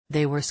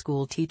They were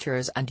school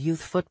teachers and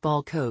youth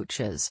football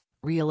coaches,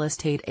 real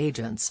estate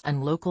agents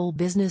and local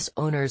business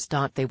owners.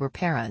 They were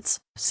parents,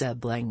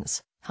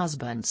 siblings,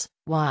 husbands,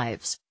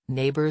 wives,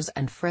 neighbors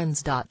and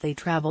friends. They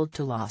traveled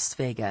to Las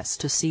Vegas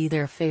to see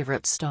their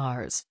favorite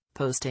stars,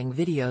 posting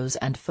videos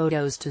and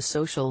photos to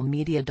social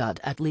media.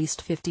 At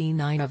least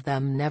 59 of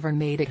them never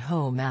made it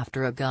home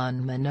after a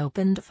gunman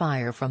opened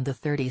fire from the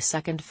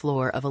 32nd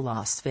floor of a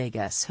Las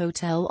Vegas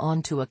hotel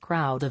onto a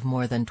crowd of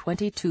more than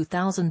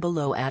 22,000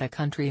 below at a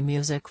country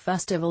music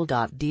festival.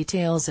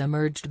 Details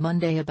emerged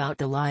Monday about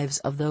the lives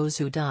of those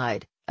who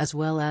died, as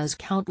well as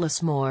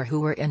countless more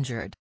who were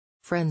injured.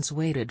 Friends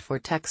waited for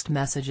text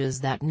messages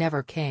that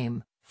never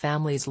came,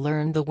 families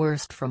learned the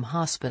worst from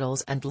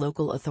hospitals and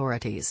local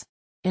authorities.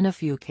 In a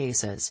few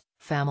cases,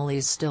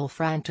 families still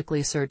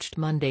frantically searched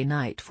Monday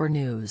night for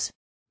news.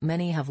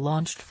 Many have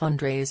launched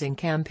fundraising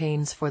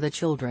campaigns for the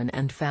children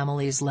and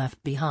families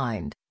left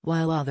behind,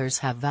 while others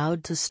have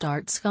vowed to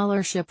start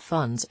scholarship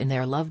funds in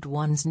their loved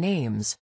ones' names.